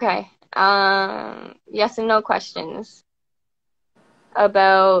 Okay. Yes and no questions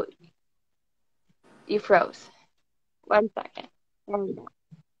about you froze. 1 second. There we go.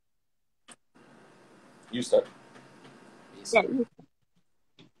 You start. Yeah, Who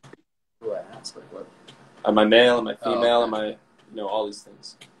do I ask? Like what? Am I male? Am I female? Oh, Am okay. I, all these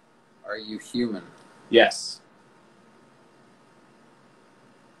things. Are you human? Yes.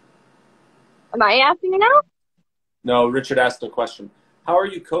 Am I asking you now? No, Richard asked a question. How are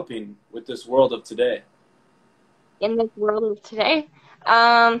you coping with this world of today? In this world of today?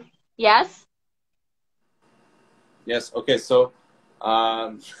 Yes. Yes. Okay, so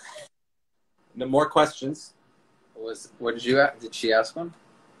no more questions. What did you ask? Did she ask one?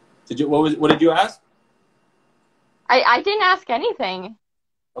 What did you ask? I didn't ask anything.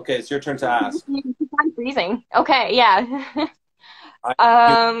 Okay, it's your turn to ask. I'm freezing. Okay, yeah.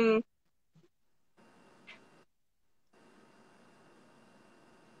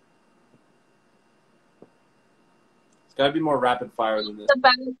 It's got to be more rapid fire than this. The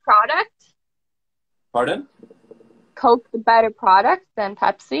better product? Pardon? Coke the better product than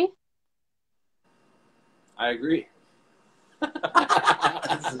Pepsi? I agree.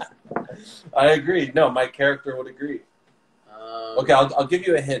 I agree. No, my character would agree. Okay, I'll give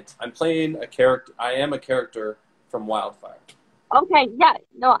you a hint. I'm playing a character. I am a character from Wildfire. Okay, yeah.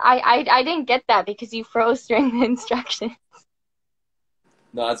 No, I didn't get that because you froze during the instructions.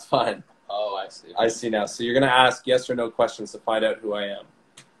 No, that's fine. Oh, I see. I see now. So you're going to ask yes or no questions to find out who I am.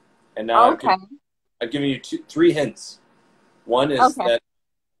 And now Okay. I've given you three hints. One is that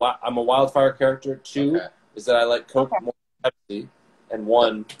I'm a Wildfire character. Two is that I like Coke more than Pepsi. And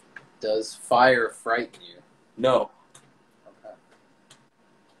one... Does fire frighten you? No.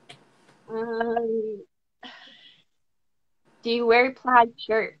 Okay. Do you wear plaid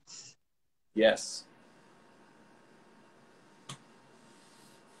shirts? Yes.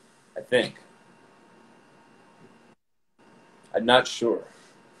 I think. I'm not sure.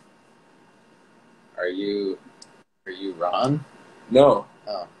 Are you Ron? No.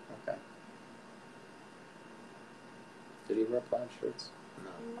 Oh, okay. Did he wear plaid shirts?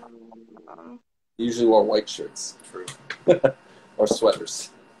 No. He usually wore white shirts. True. Or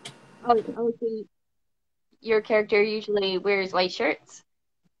sweaters. Oh, so your character usually wears white shirts?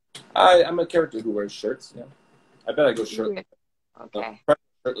 I'm a character who wears shirts, yeah. I bet I go shirtless. Okay. I'm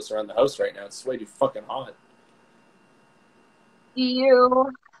shirtless around the house right now. It's way too fucking hot. Do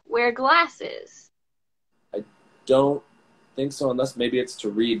you wear glasses? I don't think so, unless maybe it's to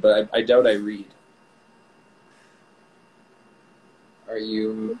read, but I doubt I read. Are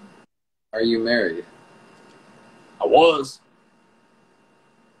you married? I was.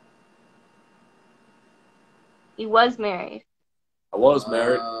 He was married. I was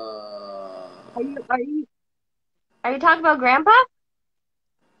married. Are you talking about Grandpa?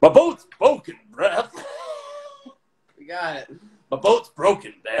 My boat's broken, breath. got it. My boat's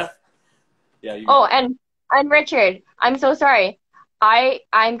broken, Beth. Yeah. You Oh, and Richard, I'm so sorry.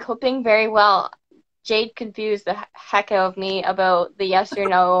 I'm coping very well. Jade confused the heck out of me about the yes or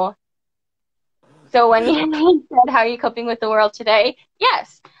no. So when you said, "How are you coping with the world today?"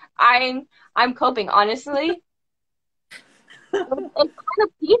 Yes, I'm coping. Honestly, it's kind of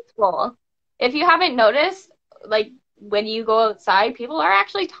peaceful. If you haven't noticed, like when you go outside, people are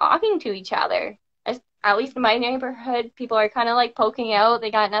actually talking to each other. At least in my neighborhood, people are kind of like poking out. They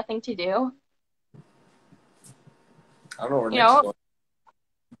got nothing to do. I don't know where You Nick's know, going.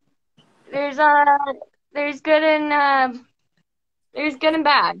 there's good and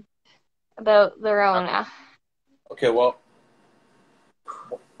bad about the Rona. Okay, well,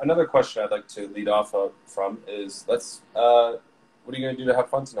 another question I'd like to lead off from is what are you going to do to have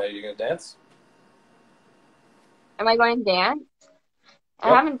fun tonight? Are you going to dance? Am I going to dance? I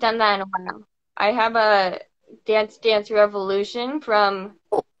Yep. haven't done that in a while. I have a Dance Dance Revolution from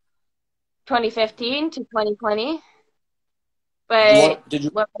 2015 to 2020. But Did you?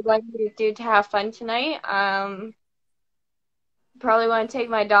 what I'm going to do to have fun tonight, probably want to take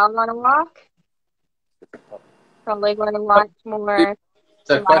my dog on a walk. Probably going to watch more The question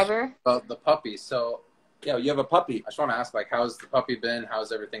Survivor. about the puppy. So Yeah, you have a puppy. I just want to ask, like, how's the puppy been?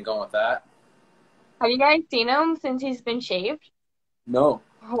 How's everything going with that? Have you guys seen him since he's been shaved? No.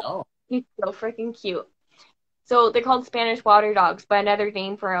 No. He's so freaking cute. So they're called Spanish water dogs, but another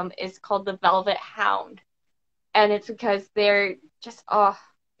name for him is called the Velvet Hound. And it's because they're just,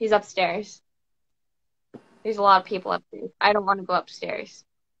 he's upstairs. There's a lot of people upstairs. I don't want to go upstairs.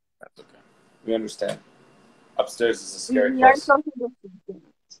 That's okay. We understand. Upstairs is a scary We are place. social distancing.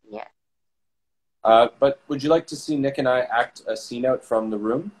 Yeah. But would you like to see Nick and I act a scene out from the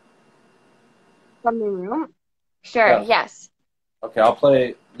room? From the room? Sure, Yeah. yes. Okay, I'll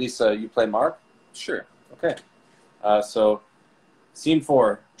play Lisa. You play Mark? Sure. Okay. So, scene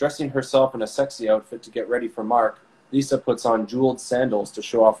 4. Dressing herself in a sexy outfit to get ready for Mark, Lisa puts on jeweled sandals to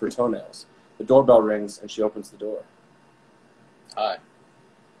show off her toenails. The doorbell rings and she opens the door. Hi.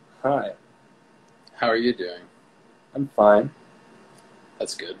 Hi. How are you doing? I'm fine.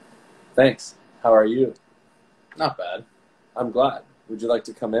 That's good. Thanks. How are you? Not bad. I'm glad. Would you like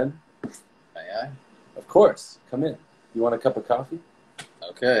to come in? May I? Of course. Come in. You want a cup of coffee?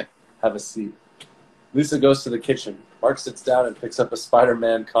 Okay. Have a seat. Lisa goes to the kitchen. Mark sits down and picks up a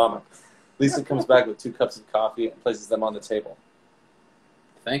Spider-Man comic. Lisa comes back with 2 cups of coffee and places them on the table.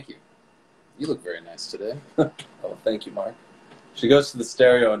 Thank you. You look very nice today. Oh, thank you, Mark. She goes to the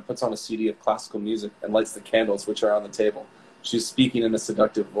stereo and puts on a CD of classical music and lights the candles which are on the table. She's speaking in a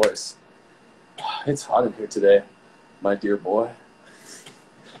seductive voice. It's hot in here today, my dear boy.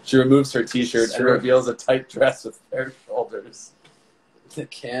 She removes her t-shirt and reveals a tight dress with bare shoulders. The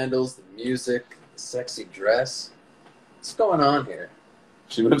candles, the music, the sexy dress. What's going on here?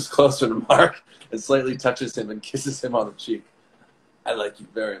 She moves closer to Mark and slightly touches him and kisses him on the cheek. I like you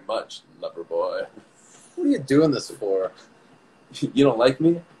very much, lover boy. What are you doing this for? You don't like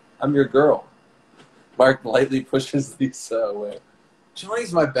me? I'm your girl. Mark lightly pushes Lisa away.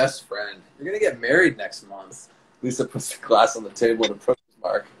 Johnny's my best friend. You're going to get married next month. Lisa puts the glass on the table and approaches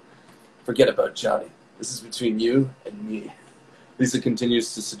Mark. Forget about Johnny. This is between you and me. Lisa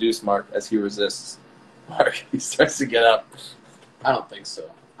continues to seduce Mark as he resists. Mark, he starts to get up. I don't think so.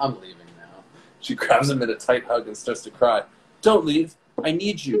 I'm leaving now. She grabs him in a tight hug and starts to cry. Don't leave. I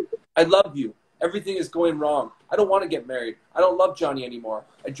need you. I love you. Everything is going wrong. I don't want to get married. I don't love Johnny anymore.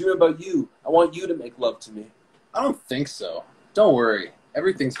 I dream about you. I want you to make love to me. I don't think so. Don't worry.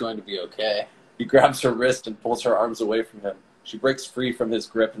 Everything's going to be okay. He grabs her wrist and pulls her arms away from him. She breaks free from his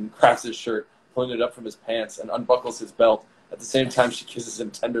grip and grabs his shirt, pulling it up from his pants, and unbuckles his belt. At the same time, she kisses him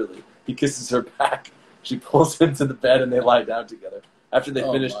tenderly. He kisses her back. She pulls him to the bed and they lie down together. After they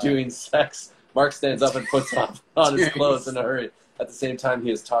finish doing sex, Mark stands up and puts on his clothes in a hurry. At the same time,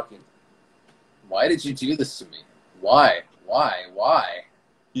 he is talking. Why did you do this to me? Why? Why?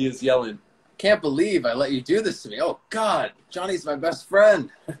 He is yelling. Can't believe I let you do this to me. Oh, God. Johnny's my best friend.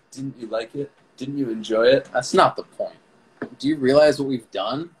 Didn't you like it? Didn't you enjoy it? That's not the point. Do you realize what we've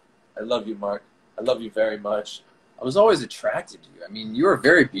done? I love you, Mark. I love you very much. I was always attracted to you. I mean, you are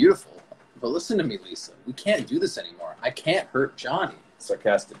very beautiful. But listen to me, Lisa. We can't do this anymore. I can't hurt Johnny.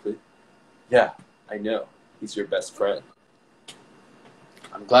 Sarcastically. Yeah, I know. He's your best friend.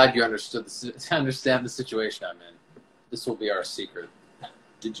 I'm glad you understand the situation I'm in. This will be our secret.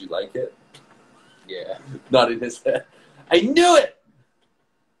 Did you like it? Yeah. Not in his head. I knew it!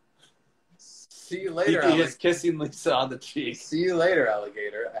 See you later, He is kissing Lisa on the cheek. See you later,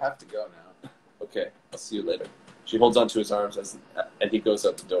 alligator. I have to go now. Okay, I'll see you later. She holds onto his arms and he goes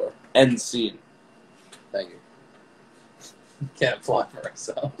out the door. End scene. Thank you. Can't applaud for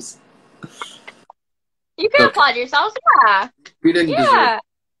ourselves. You can applaud yourselves. Yeah. We didn't deserve Yeah.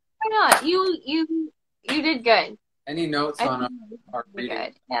 Why not? You did good. any notes I on think our you did reading.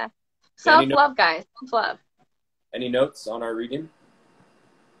 good. Yeah. Any Self-love, guys. Self-love. Any notes on our reading?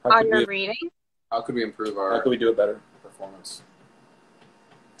 How On could your we, reading? How could we improve how our could we do it better? performance?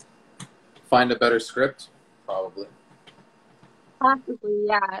 Find a better script? Probably. Possibly,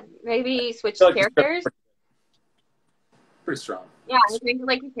 yeah. Maybe switch I feel like the script- characters. Pretty strong. Yeah, I think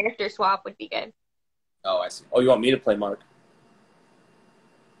like a character swap would be good. Oh, I see. Oh, you want me to play Mark?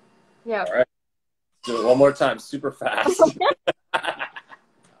 Yeah. All right. Do it one more time, super fast.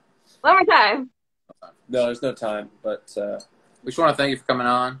 One more time. No, there's no time. But We just want to thank you for coming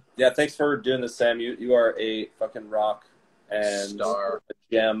on. yeah, thanks for doing this, Sam. You are a fucking rock and Star. a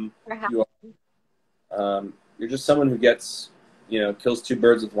gem. For having You are. You're just someone who gets, kills two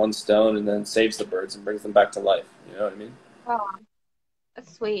birds with one stone and then saves the birds and brings them back to life. You know what I mean? Oh,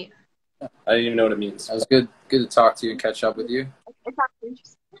 that's sweet. I didn't even know what it means. It was good to talk to you and catch up with you. It's actually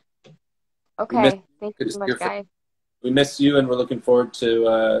interesting. We miss- Okay. Thank good you to so much, hear from- guys. We miss you, and we're looking forward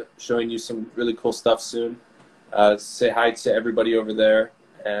to showing you some really cool stuff soon. Say hi to everybody over there,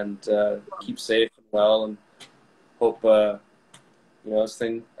 and keep safe and well, and hope this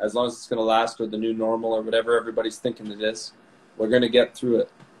thing, as long as it's going to last, or the new normal, or whatever everybody's thinking it is, we're going to get through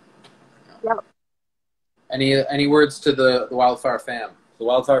it. Yep. Any words to the Wildfire fam? The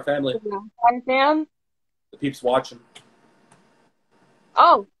Wildfire family, Hi, Sam. the peeps watching.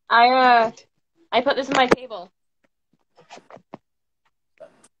 Oh, I put this on my table.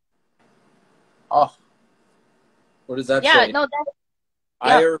 Oh, What does that Yeah, say? no,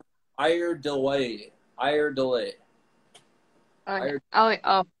 that's Ire delay. Ire delay.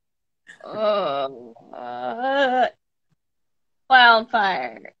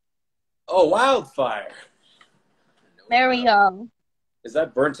 Wildfire. Oh, Wildfire. There we go. Is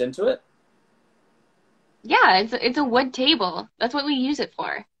that burnt into it? Yeah, it's a wood table. That's what we use it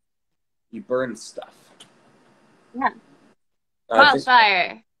for. You burn stuff. Yeah. I think-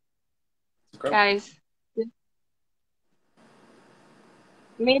 Wildfire, Great. guys. We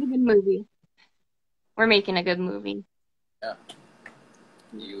made a good movie. We're making a good movie.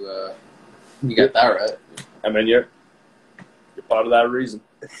 you got that right. I mean, you're part of that reason.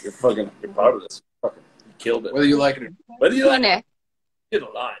 You're part of this. You killed it. Whether you like it or Whether you like it, Nick, you did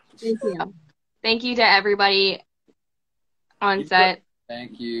a lot. thank you. Thank you to everybody on set.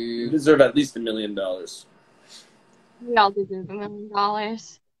 thank You you deserve at least $1 million. We all deserve $1 million.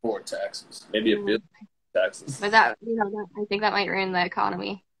 for taxes. Maybe $1 billion taxes. But I think that might ruin the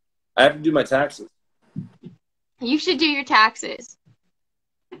economy. I have to do my taxes. You should do your taxes.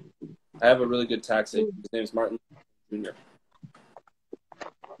 I have a really good tax agent. His name's Martin Jr.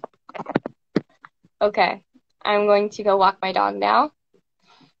 Okay. I'm going to go walk my dog now.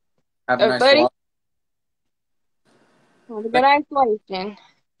 Have a nice Everybody? walk. Have a good isolation.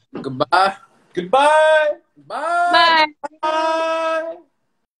 Goodbye. Goodbye. Bye. Bye. Bye.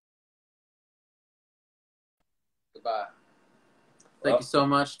 Goodbye. Thank you so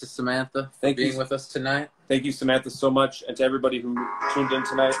much to Sammantha for Thank you. being with us tonight. Thank you, Sammantha, so much, and to everybody who tuned in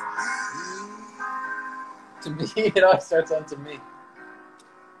tonight. To me, it always starts on to me.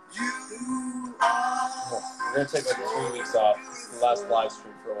 We're gonna take like 3 weeks off. It's the last live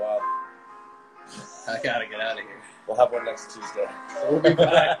stream for a while. I gotta get out of here. We'll have one next Tuesday. So we'll be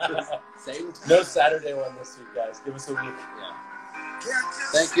back. Same time. No Saturday one this week, guys. Give us a week. Yeah.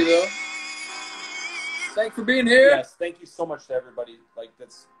 Thank you, though. Thanks for being here. Yes, thank you so much to everybody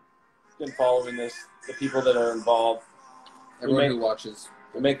that's been following this, the people that are involved. Everyone who watches.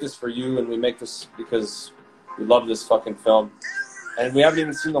 We make this for you, and we make this because we love this fucking film. And we haven't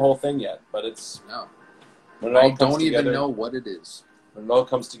even seen the whole thing yet, but it's No. when it all I comes don't together, even know what it is. When it all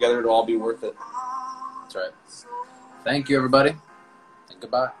comes together, it'll all be worth it. That's right. Thank you, everybody. And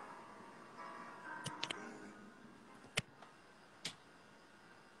goodbye.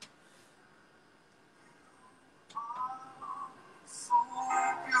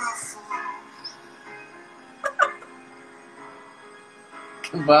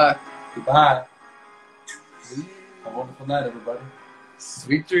 Goodbye. Goodbye. Have a wonderful night, everybody.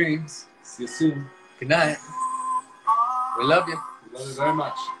 Sweet dreams. See you soon. Good night. We love you. We love you very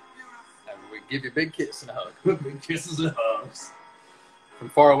much. And we give you a big kiss and a hug. Big kisses and hugs. From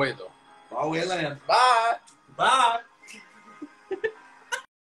far away, though. Far away land. Bye. Bye.